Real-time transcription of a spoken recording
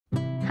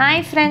Hi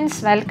friends,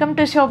 welcome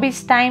to Showbiz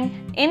Time.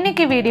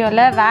 இன்னைக்கு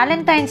வீடியோல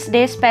Valentine's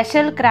Day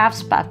special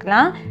crafts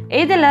பார்க்கலாம்.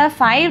 இதுல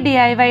 5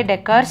 DIY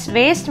decors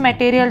waste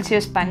materials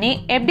use பண்ணி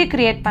எப்படி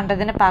கிரியேட்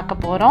பண்றதுன்னு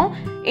பார்க்க போறோம்.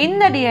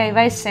 இந்த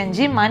DIYs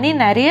செஞ்சு மணி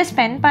நிறைய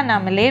ஸ்பெண்ட்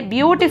பண்ணாமலே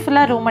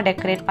பியூட்டிஃபுல்லா ரூமை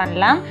டெக்கரேட்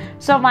பண்ணலாம்.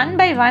 So one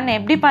by one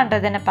எப்படி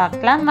பண்றதுன்னு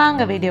பார்க்கலாம்.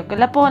 வாங்க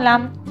வீடியோக்குள்ள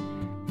போலாம்.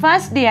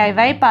 First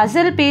DIY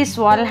puzzle piece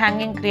wall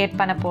hanging create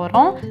பண்ண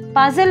போறோம்.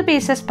 Puzzle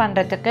pieces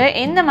பண்றதுக்கு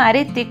இந்த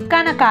மாதிரி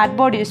திக்கான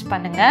cardboard யூஸ்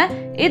பண்ணுங்க.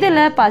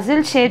 இதுல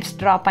puzzle shapes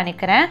draw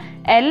பண்ணிக்கிறேன்.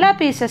 எல்லா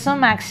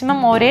பீசஸும்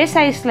மேக்ஸிமம் ஒரே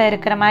சைஸ்ல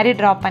இருக்கிற மாதிரி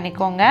draw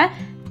பண்ணிக்கோங்க.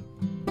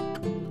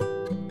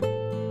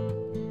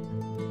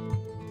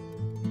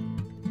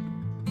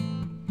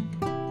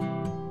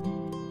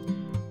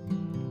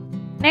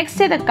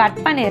 நெக்ஸ்ட் இத கட்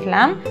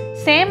பண்ணிரலாம்.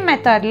 சேம்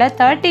மெத்தட்ல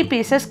 30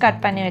 pieces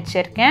கட் பண்ணி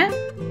வச்சிருக்கேன்.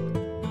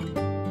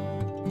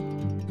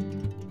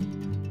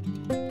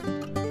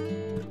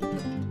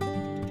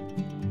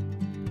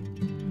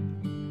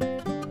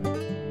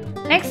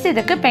 நெக்ஸ்ட்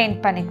இதுக்கு பெயிண்ட்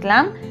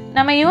பண்ணிக்கலாம்.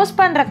 நம்ம யூஸ்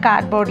பண்ற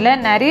கார்ட்போர்ட்ல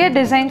நிறைய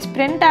டிசைன்ஸ்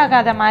பிரிண்ட்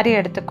ஆகாத மாதிரி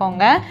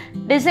எடுத்துக்கோங்க.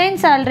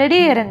 டிசைன்ஸ் ஆல்ரெடி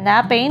இருந்தா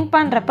பெயிண்ட்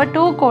பண்றப்ப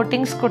 2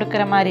 கோட்டிங்ஸ்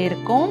கொடுக்கிற மாதிரி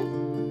இருக்கும்.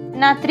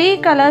 நான் 3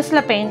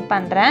 கலர்ஸ்ல பெயிண்ட்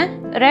பண்றேன்.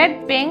 Red,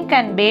 pink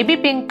and baby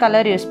pink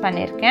colour use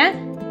பண்ணிருக்கேன்.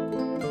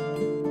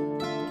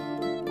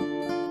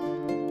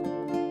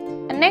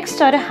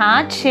 நெக்ஸ்ட் ஒரு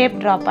ஹார்ட் ஷேப்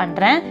டிரா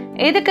பண்றேன்.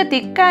 இதுக்கு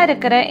திக்கா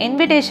இருக்கிற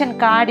இன்விடேஷன்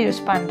கார்டு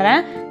யூஸ்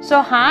பண்றேன். ஸோ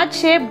ஹார்ட்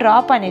ஷேப் டிரா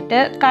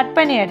பண்ணிட்டு கட்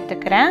பண்ணி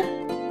எடுத்துக்கிறேன்.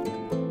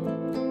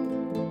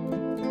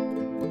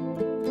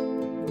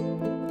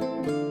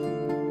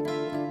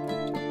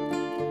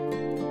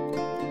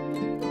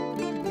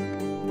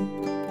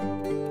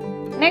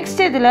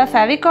 நெக்ஸ்ட் இதில்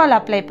ஃபெவிகால்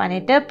அப்ளை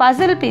பண்ணிவிட்டு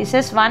பசில்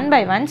பீசஸ் 1 by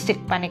 1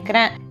 ஸ்டிக்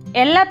பண்ணிக்கிறேன்.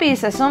 எல்லா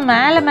பீசஸும்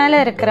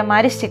மேலே இருக்கிற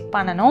மாதிரி ஸ்டிக்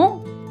பண்ணணும்.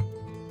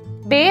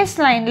 பேஸ்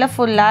லைனில்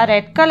ஃபுல்லாக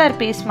ரெட் கலர்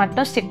பீஸ்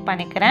மட்டும் ஸ்டிக்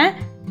பண்ணிக்கிறேன்.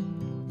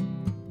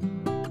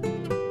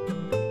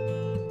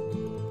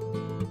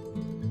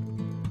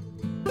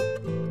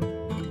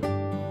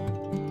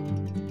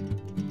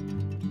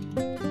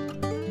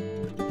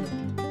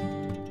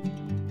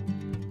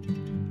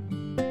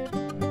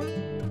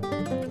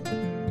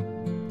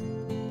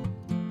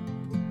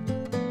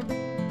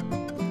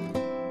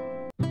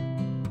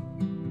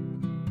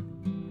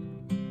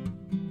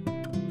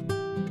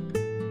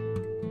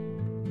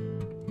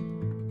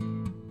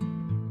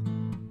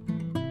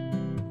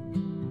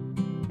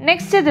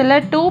 நெக்ஸ்ட் இதில்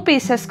 2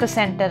 பீசஸ்க்கு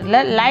சென்டரில்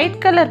லைட்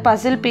கலர்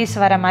பசில் பீஸ்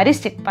வர மாதிரி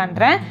ஸ்டிக்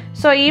பண்ணுறேன்.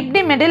 ஸோ இப்படி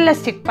மிடில்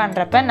ஸ்டிக்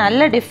பண்ணுறப்ப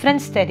நல்ல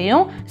டிஃப்ரென்ஸ்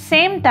தெரியும்.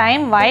 சேம்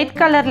டைம் ஒயிட்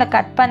கலரில்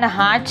கட் பண்ண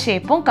ஹார்ட்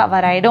ஷேப்பும்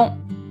கவர் ஆகிடும்.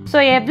 ஸோ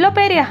எவ்வளோ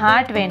பெரிய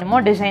ஹார்ட் வேணுமோ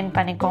டிசைன்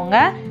பண்ணிக்கோங்க.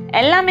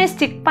 எல்லாமே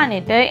ஸ்டிக்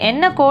பண்ணிவிட்டு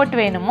என்ன கோட்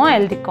வேணுமோ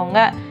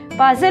எழுதிக்கோங்க.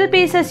 பசில்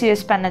பீசஸ்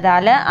யூஸ்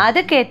பண்ணதால்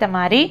அதுக்கேற்ற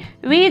மாதிரி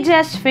we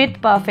just fit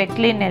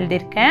perfectlyன்னு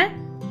எழுதியிருக்கேன்.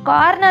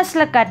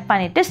 கார்னர்ஸில் கட்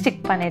பண்ணிவிட்டு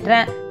ஸ்டிக்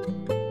பண்ணிடுறேன்.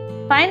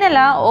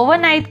 ஃபைனலாக ஓவர்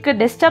நைட்க்கு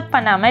டிஸ்டர்ப்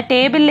பண்ணாமல்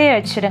டேபிள்லே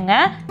வச்சுடுங்க.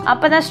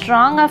 அப்போ தான்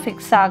ஸ்ட்ராங்காக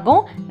ஃபிக்ஸ்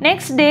ஆகும்.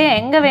 நெக்ஸ்ட் டே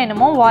எங்கே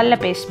வேணுமோ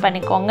வாலில் பேஸ்ட்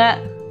பண்ணிக்கோங்க.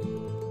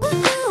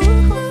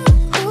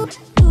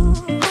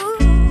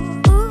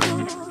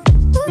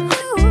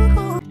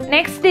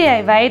 நெக்ஸ்ட்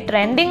DIY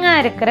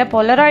ட்ரெண்டிங்காக இருக்கிற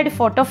போலராய்டு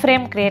ஃபோட்டோ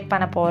ஃப்ரேம் க்ரியேட்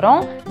பண்ண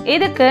போகிறோம்.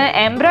 இதுக்கு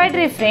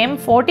embroidery frame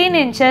 14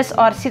 inches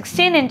R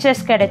 16 inches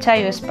கிடைச்சா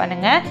யூஸ்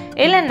பண்ணுங்கள்.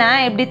 இல்லைன்னா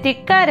இப்படி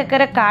திக்காக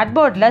இருக்கிற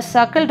கார்ட்போர்டில்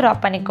சர்க்கிள் ட்ரா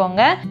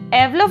பண்ணிக்கோங்க.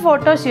 எவ்வளோ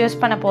ஃபோட்டோஸ் யூஸ்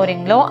பண்ண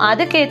போகிறீங்களோ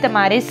அதுக்கேற்ற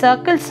மாதிரி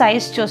சர்க்கிள்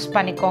சைஸ் சூஸ்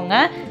பண்ணிக்கோங்க.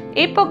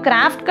 இப்போ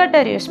கிராஃப்ட்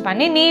கட்டர் யூஸ்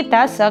பண்ணி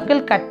நீட்டாக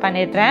சர்க்கிள் கட்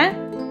பண்ணிடுறேன்.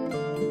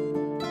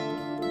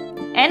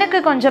 எனக்கு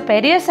கொஞ்சம்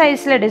பெரிய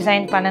சைஸில்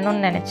டிசைன்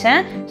பண்ணணும்னு நினச்சேன்.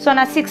 ஸோ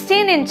நான்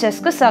 16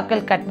 inchesக்கு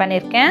சர்க்கிள் கட்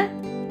பண்ணியிருக்கேன்.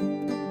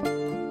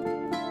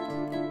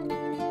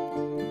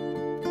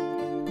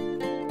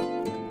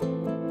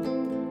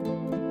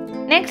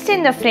 நெக்ஸ்ட்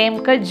இந்த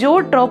ஃப்ரேம்க்கு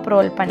ஜூட் ரோப்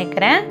ரோல்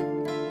பண்ணிக்கிறேன்.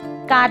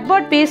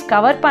 கார்ட்போர்ட் பீஸ்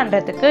கவர்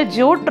பண்ணுறதுக்கு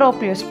ஜூட்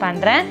ரோப் யூஸ்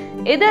பண்ணுறேன்.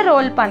 இதை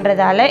ரோல்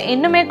பண்ணுறதால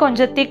இன்னுமே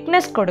கொஞ்சம்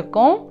திக்னஸ்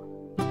கொடுக்கும்.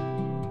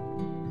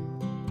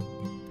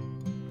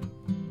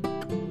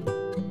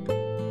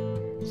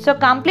 ஸோ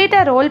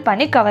கம்ப்ளீட்டாக ரோல்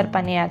பண்ணி கவர்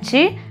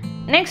பண்ணியாச்சு.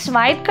 Next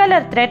white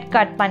colour thread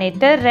cut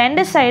பண்ணிவிட்டு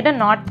 2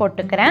 சைடும் நாட்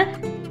போட்டுக்கிறேன்.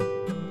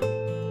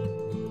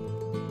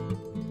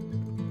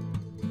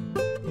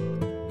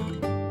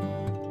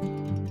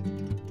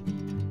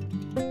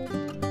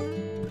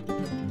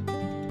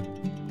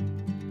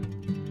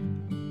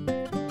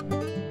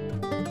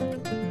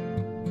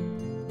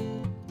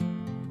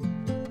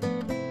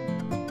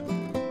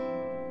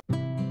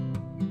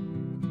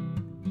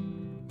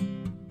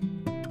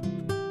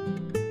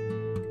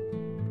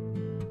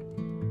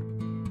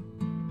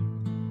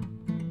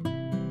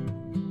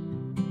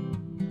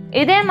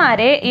 இதே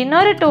மாதிரி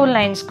இன்னொரு 2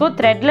 லைன்ஸ்க்கு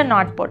த்ரெட்ல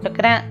நாட்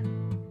போட்டுக்கிறேன்.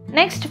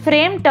 நெக்ஸ்ட்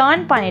ஃப்ரேம்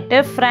டர்ன் பண்ணிட்டு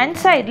ஃப்ரண்ட்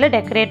சைடில்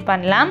டெக்கரேட்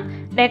பண்ணலாம்.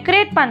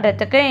 டெக்கரேட்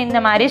பண்ணுறதுக்கு இந்த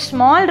மாதிரி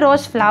ஸ்மால்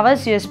ரோஸ்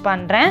ஃப்ளவர்ஸ் யூஸ்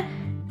பண்ணுறேன்.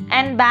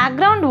 அண்ட்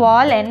பேக்ரவுண்ட்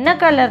வால் என்ன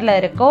கலரில்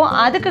இருக்கோ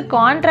அதுக்கு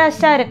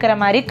கான்ட்ராஸ்டாக இருக்கிற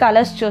மாதிரி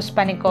கலர்ஸ் சூஸ்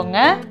பண்ணிக்கோங்க.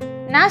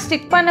 நான்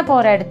ஸ்டிக் பண்ண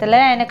போகிற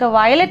இடத்துல எனக்கு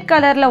வயலட்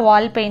கலரில்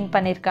வால் பெயிண்ட்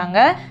பண்ணியிருக்காங்க.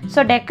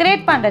 ஸோ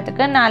டெக்கரேட்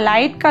பண்ணுறதுக்கு நான்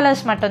லைட்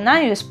கலர்ஸ்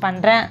மட்டும்தான் யூஸ்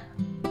பண்ணுறேன்.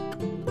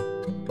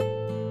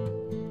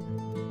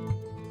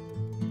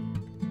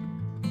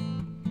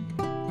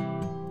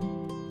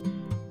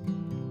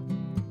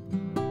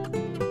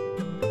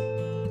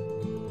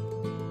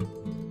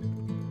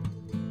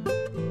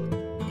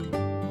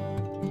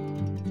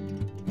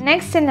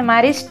 நெக்ஸ்ட் இந்த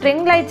மாதிரி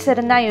ஸ்ட்ரிங் லைட்ஸ்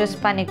இருந்தால் யூஸ்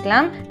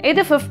பண்ணிக்கலாம்.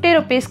 இது 50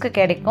 ருபீஸ்க்கு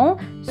கிடைக்கும்.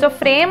 ஸோ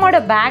ஃப்ரேமோட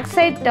பேக்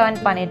சைட் டர்ன்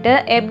பண்ணிவிட்டு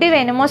எப்படி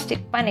வேணுமோ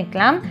ஸ்டிக்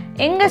பண்ணிக்கலாம்.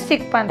 இங்கே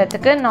ஸ்டிக்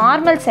பண்ணுறதுக்கு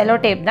நார்மல் செலோ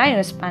டேப் தான்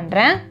யூஸ்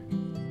பண்ணுறேன்.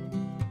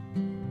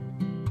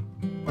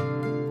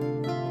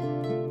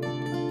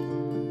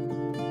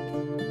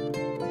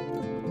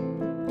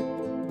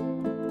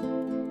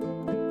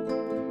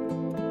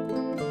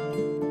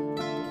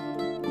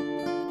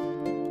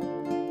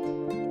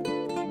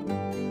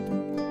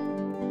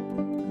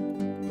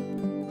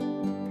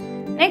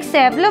 நெக்ஸ்ட்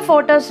எவ்வளோ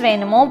ஃபோட்டோஸ்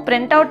வேணுமோ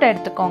பிரிண்ட் அவுட்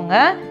எடுத்துக்கோங்க.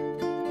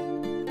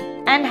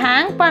 அண்ட்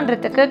ஹேங்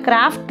பண்ணுறதுக்கு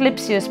கிராஃப்ட்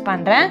கிளிப்ஸ் யூஸ்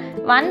பண்ணுறேன்.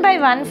 1 by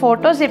 1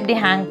 ஃபோட்டோஸ் இப்படி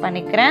ஹேங்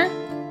பண்ணிக்கிறேன்.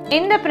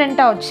 இந்த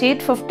பிரிண்ட் அவுட்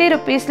ஷீட் 50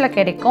 ருபீஸில்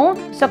கிடைக்கும்.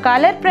 ஸோ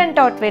கலர் பிரிண்ட்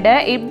அவுட் விட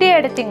இப்படி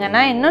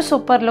எடுத்திங்கன்னா இன்னும்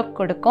சூப்பர் லுக்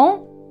கொடுக்கும்.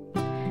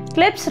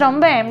 கிளிப்ஸ்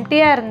ரொம்ப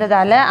எம்டியாக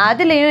இருந்ததால்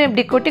அதுலேயும்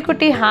இப்படி குட்டி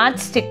குட்டி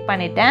ஹார்ட் ஸ்டிக்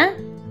பண்ணிட்டேன்.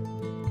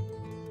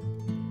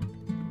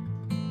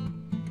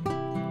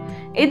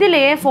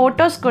 இதிலேயே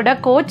ஃபோட்டோஸ் கூட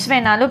கோட்ஸ்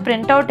வேணாலும்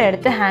பிரிண்ட் அவுட்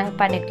எடுத்து ஹேங்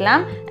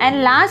பண்ணிக்கலாம். அண்ட்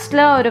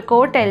லாஸ்ட்டில் ஒரு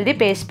கோட் எழுதி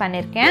பேஸ்ட்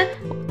பண்ணியிருக்கேன்.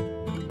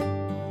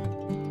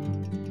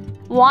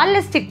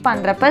 வாலில் ஸ்டிக்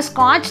பண்ணுறப்ப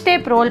ஸ்காட்ச்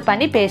டேப் ரோல்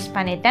பண்ணி பேஸ்ட்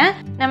பண்ணிட்டேன்.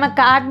 நம்ம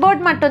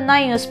கார்ட்போர்ட்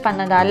மட்டும்தான் யூஸ்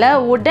பண்ணதால்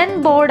உடன்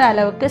போர்டு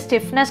அளவுக்கு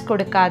ஸ்டிஃப்னஸ்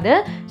கொடுக்காது.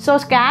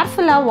 ஸோ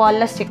கேர்ஃபுல்லாக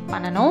வாலில் ஸ்டிக்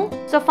பண்ணணும்.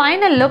 ஸோ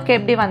ஃபைனல் லுக்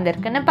எப்படி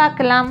வந்திருக்குன்னு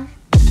பார்க்கலாம்.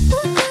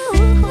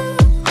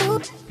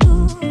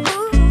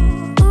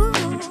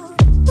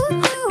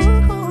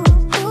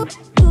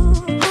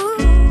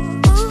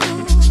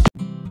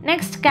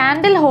 நெக்ஸ்ட்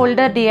கேண்டில்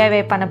ஹோல்டர் டிஐவை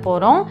பண்ண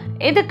போகிறோம்.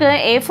 இதுக்கு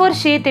A4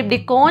 ஷீட் இப்படி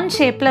கோன்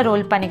ஷேப்பில்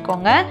ரோல்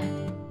பண்ணிக்கோங்க.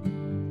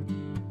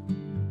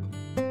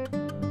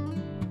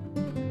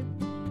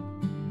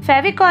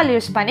 ஃபெவிகால்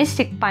யூஸ் பண்ணி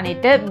ஸ்டிக்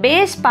பண்ணிவிட்டு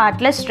பேஸ்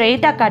பார்ட்டில்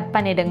ஸ்ட்ரெயிட்டாக கட்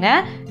பண்ணிவிடுங்க.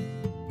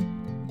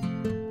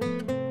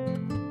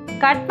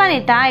 கட்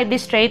பண்ணிட்டா இப்படி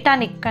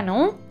ஸ்ட்ரெயிட்டாக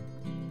நிற்கணும்.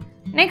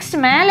 நெக்ஸ்ட்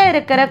மேலே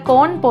இருக்கிற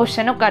கோன்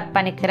போர்ஷனும் கட்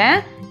பண்ணிக்கிறேன்.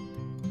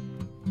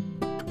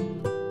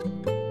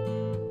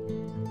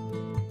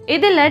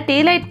 இதில் டீ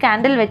லைட்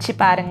கேண்டில் வச்சு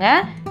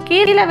பாருங்கள்.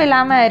 கீழே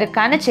விழாமல்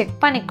இருக்கான்னு செக்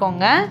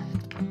பண்ணிக்கோங்க.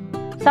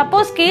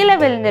 சப்போஸ் கீழே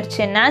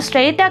விழுந்துருச்சுன்னா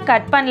ஸ்ட்ரெயிட்டாக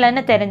கட்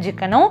பண்ணலன்னு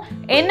தெரிஞ்சுக்கணும்.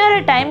 இன்னொரு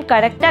டைம்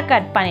கரெக்டாக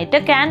கட் பண்ணிவிட்டு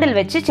கேண்டில்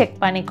வச்சு செக்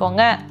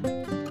பண்ணிக்கோங்க.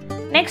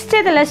 நெக்ஸ்ட்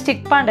இதில்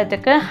ஸ்டிக்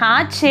பண்ணுறதுக்கு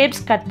ஹார்ட்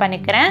ஷேப்ஸ் கட்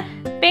பண்ணிக்கிறேன்.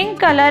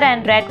 Pink colour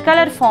and red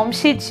colour form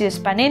sheets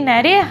use பண்ணி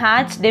நிறைய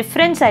ஹார்ட்ஸ்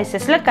டிஃப்ரெண்ட்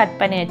சைஸஸில் கட்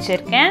பண்ணி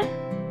வச்சுருக்கேன்.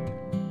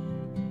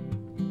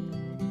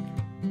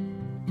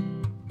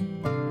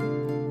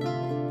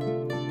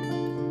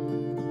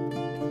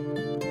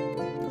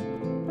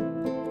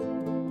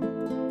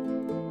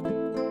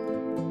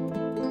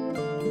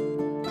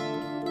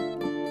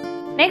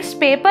 நெக்ஸ்ட்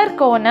பேப்பர்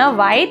கோனை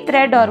ஒயிட்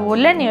த்ரெட் ஆர்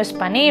உல்லன் யூஸ்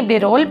பண்ணி இப்படி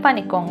ரோல்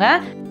பண்ணிக்கோங்க.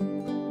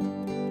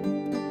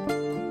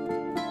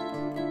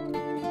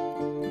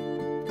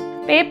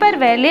 பேப்பர்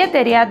வெளியே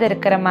தெரியாது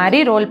இருக்கிற மாதிரி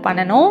ரோல்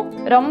பண்ணணும்.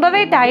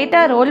 ரொம்பவே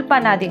டைட்டாக ரோல்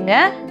பண்ணாதீங்க.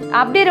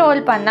 அப்படி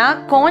ரோல் பண்ணால்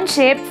கோன்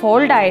ஷேப்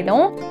ஃபோல்ட்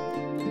ஆகிடும்.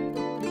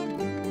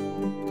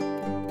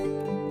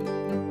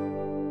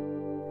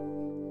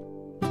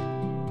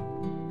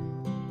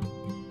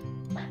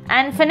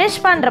 அண்ட்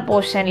ஃபினிஷ் பண்ணுற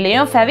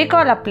போர்ஷன்லேயும்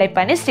ஃபெவிகால் அப்ளை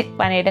பண்ணி ஸ்டிக்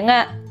பண்ணிவிடுங்க.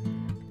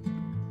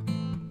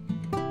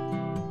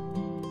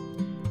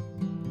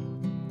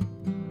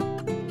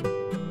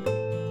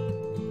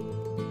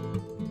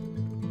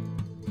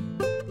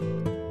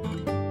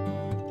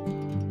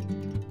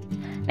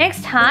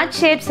 நெக்ஸ்ட் ஹார்ட்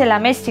ஷேப்ஸ்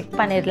எல்லாமே ஸ்டிக்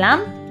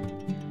பண்ணிடலாம்.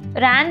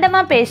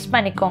 ரேண்டமாக பேஸ்ட்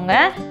பண்ணிக்கோங்க.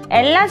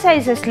 எல்லா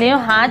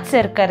சைஸஸ்லேயும் ஹார்ட்ஸ்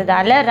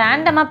இருக்கிறதால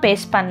ரேண்டமாக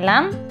பேஸ்ட்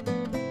பண்ணலாம்.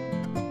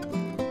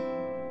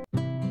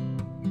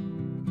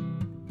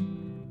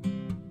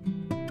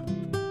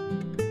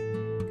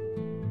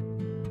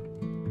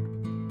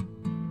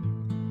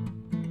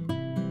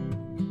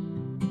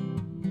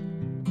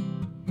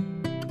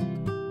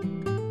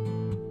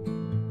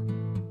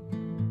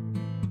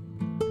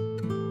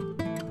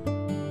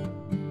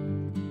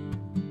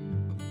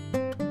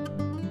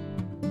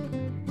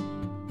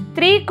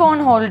 த்ரீ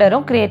கோன்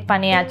ஹோல்டரும் கிரியேட்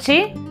பண்ணியாச்சு.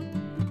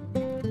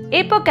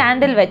 இப்போ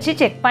கேண்டில் வச்சு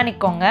செக்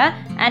பண்ணிக்கோங்க.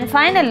 அண்ட்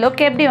ஃபைனல்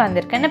லுக் எப்படி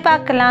வந்திருக்குன்னு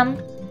பார்க்கலாம்.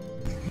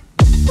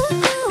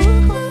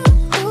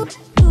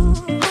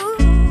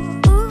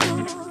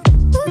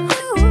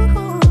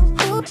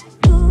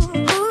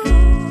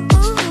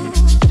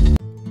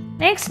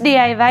 Next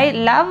DIY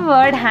love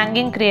word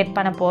hanging create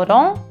பண்ண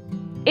போகிறோம்.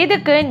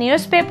 இதுக்கு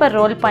நியூஸ் பேப்பர்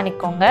ரோல்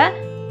பண்ணிக்கோங்க.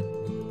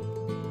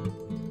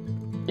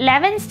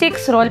 11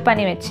 ஸ்டிக்ஸ் ரோல்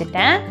பண்ணி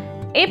வச்சுட்டேன்.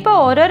 இப்போ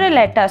ஒரு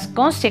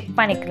லெட்டர்ஸ்க்கும் ஸ்டிக்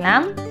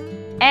பண்ணிக்கலாம்.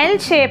 L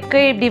ஷேப்க்கு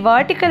இப்படி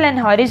vertical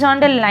and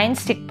horizontal line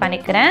stick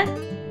பண்ணிக்கிறேன்.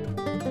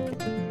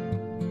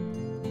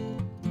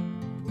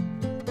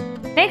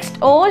 நெக்ஸ்ட்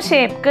O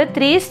ஷேப்க்கு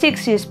 3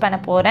 ஸ்டிக்ஸ் யூஸ் பண்ண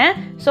போகிறேன்.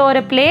 ஸோ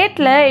ஒரு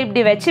பிளேட்டில்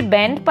இப்படி வச்சு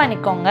பெண்ட்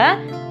பண்ணிக்கோங்க.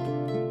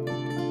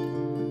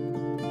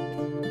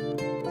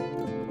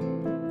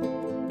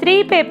 த்ரீ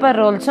பேப்பர்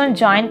ரோல்ஸும்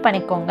ஜாயின்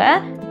பண்ணிக்கோங்க.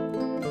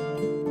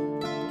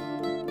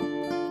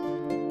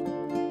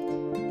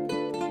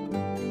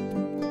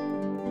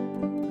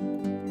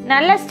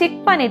 நல்லா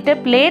ஸ்டிக் பண்ணிட்டு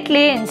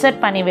பிளேட்லேயே இன்சர்ட்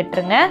பண்ணி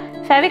விட்டுருங்க.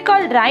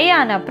 ஃபெவிகால் ட்ரை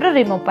ஆன அப்புறம்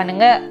ரிமூவ்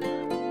பண்ணுங்க.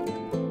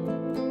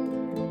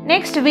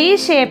 Next V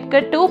ஷேப்க்கு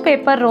 2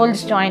 paper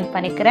Rolle's join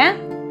பண்ணிக்கிறேன்.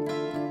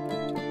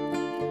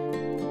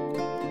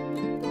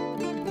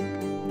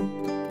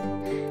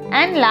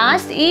 And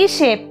last E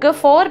ஷேப்க்கு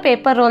 4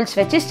 paper Rolle's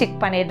வச்சு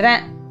ஸ்டிக்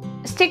பண்ணிடுறேன்.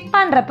 ஸ்டிக்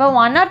பண்ணுறப்ப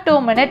 1 or 2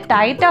 minutes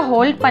டைட்டாக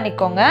ஹோல்ட்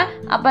பண்ணிக்கோங்க,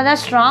 அப்போ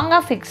தான்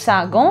ஸ்ட்ராங்காக ஃபிக்ஸ்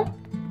ஆகும்.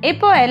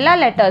 இப்போ எல்லா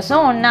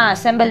லெட்டர்ஸும் ஒன்றா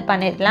அசெம்பிள்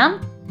பண்ணிடலாம்.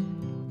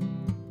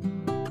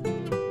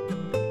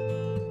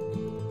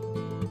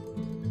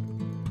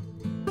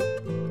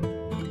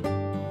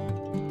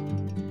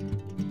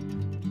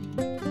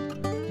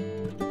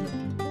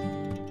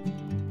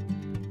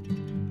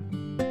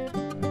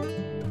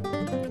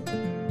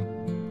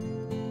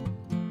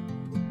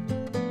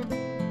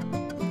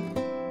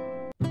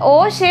 O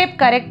ஷேப்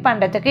கரெக்ட்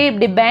பண்ணுறதுக்கு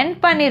இப்படி பெண்ட்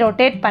பண்ணி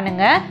ரொட்டேட்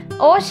பண்ணுங்க.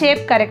 O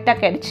ஷேப்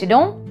கரெக்டாக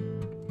கிடைச்சிடும்.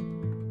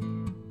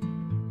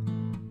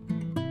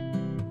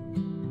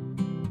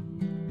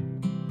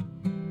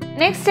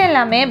 நெக்ஸ்ட்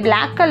எல்லாமே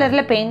பிளாக்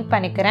கலரில் பெயிண்ட்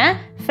பண்ணிக்கிறேன்.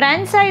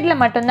 ஃப்ரண்ட்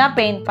சைடில் மட்டும்தான்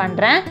பெயிண்ட்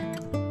பண்ணுறேன்.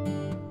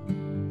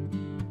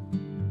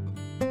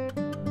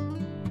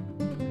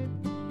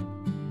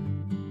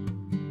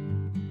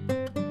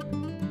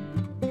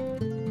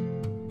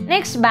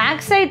 நெக்ஸ்ட்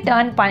பேக் சைட்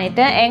டர்ன்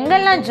பண்ணிவிட்டு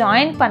எங்கெல்லாம்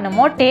ஜாயின்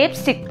பண்ணுமோ டேப்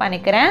ஸ்டிக்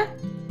பண்ணிக்கிறேன்.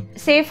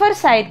 சேஃபர்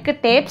சைடுக்கு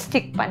டேப்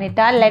ஸ்டிக்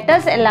பண்ணிட்டா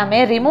லெட்டர்ஸ் எல்லாமே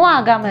ரிமூவ்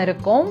ஆகாமல்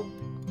இருக்கும்.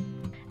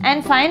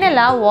 அண்ட்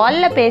ஃபைனலாக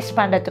வாலில் பேஸ்ட்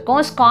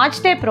பண்ணுறதுக்கும்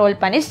ஸ்காட்ச் டேப் ரோல்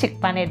பண்ணி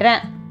ஸ்டிக்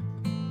பண்ணிடுறேன்.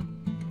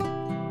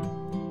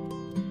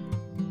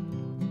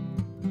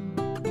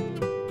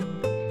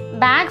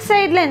 பேக்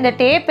சைடில் இந்த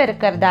டேப்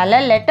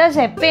இருக்கிறதால லெட்டர்ஸ்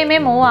எப்பயுமே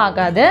மூவ்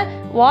ஆகாது,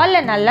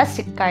 வாலில் நல்லா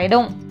ஸ்டிக்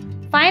ஆகிடும்.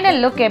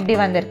 ஃபைனல் லுக் எப்படி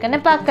வந்திருக்குன்னு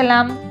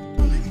பார்க்கலாம்.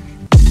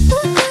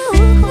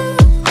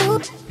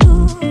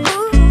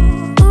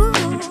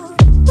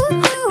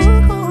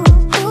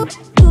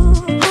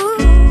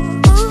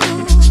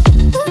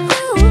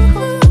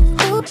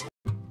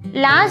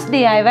 Last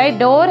DIY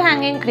door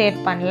hanging create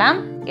பண்ணலாம்.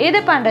 இது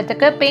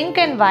பண்ணுறதுக்கு pink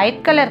and white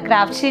colour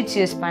craft sheets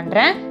use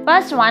பண்ணுறேன்.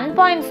 ஃபர்ஸ்ட்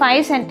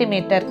 1.5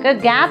 சென்டிமீட்டருக்கு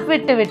கேப்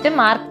விட்டு விட்டு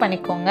மார்க்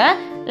பண்ணிக்கோங்க.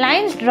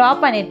 லைன்ஸ் ட்ரா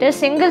பண்ணிவிட்டு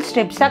சிங்கிள்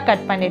ஸ்ட்ரிப்ஸாக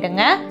கட்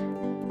பண்ணிவிடுங்க.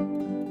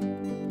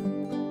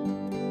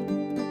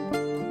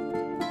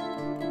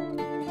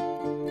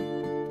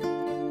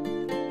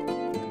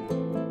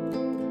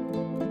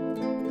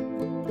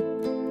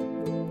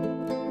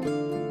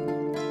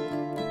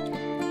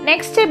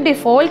 நெக்ஸ்ட் இப்படி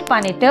ஃபோல்ட்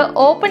பண்ணிவிட்டு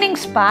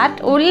ஓப்பனிங்ஸ் பார்ட்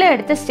உள்ளே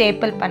எடுத்து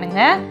ஸ்டேப்பிள்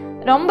பண்ணுங்கள்.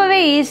 ரொம்பவே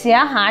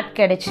ஈஸியாக ஹார்ட்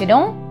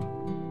கிடைச்சிடும்.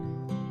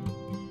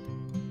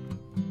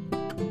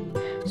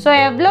 ஸோ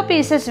எவ்வளோ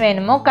பீசஸ்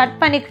வேணுமோ கட்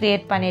பண்ணி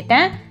க்ரியேட்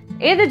பண்ணிட்டேன்.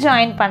 இது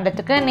ஜாயின்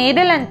பண்ணுறதுக்கு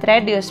நீடில் அண்ட்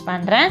த்ரெட் யூஸ்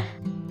பண்ணுறேன்.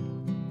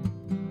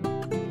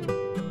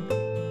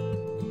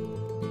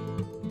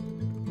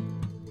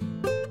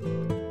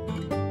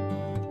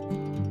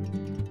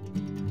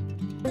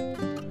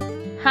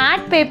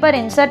 ஹார்ட் பேப்பர்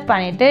இன்சர்ட்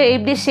பண்ணிவிட்டு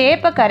இப்படி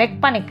ஷேப்பை கரெக்ட்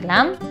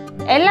பண்ணிக்கலாம்.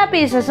 எல்லா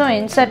பீசஸும்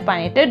இன்சர்ட்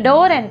பண்ணிவிட்டு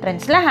டோர்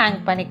என்ட்ரன்ஸில்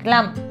ஹேங்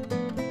பண்ணிக்கலாம்.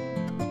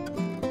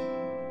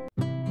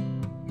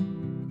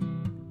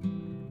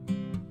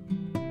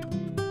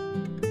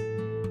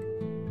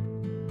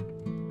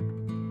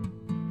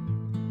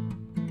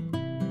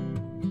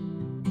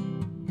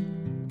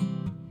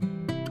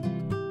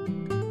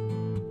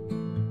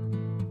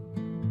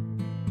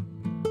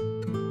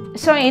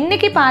 ஸோ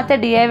இன்றைக்கி பார்த்த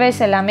DIYs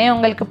எல்லாமே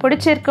உங்களுக்கு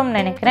பிடிச்சிருக்கும்னு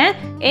நினைக்கிறேன்.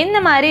 இந்த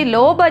மாதிரி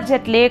லோ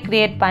பட்ஜெட்லேயே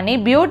க்ரியேட் பண்ணி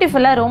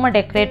பியூட்டிஃபுல்லாக ரூமை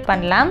டெக்கரேட்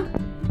பண்ணலாம்.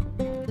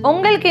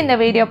 உங்களுக்கு இந்த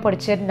வீடியோ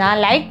பிடிச்சிருந்தா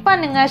லைக்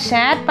பண்ணுங்கள்,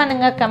 ஷேர்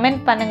பண்ணுங்கள்,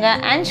 கமெண்ட் பண்ணுங்கள்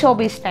அண்ட்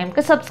ஷோபீஸ்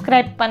டைம்க்கு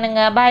சப்ஸ்கிரைப்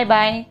பண்ணுங்கள். பாய்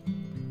பாய்.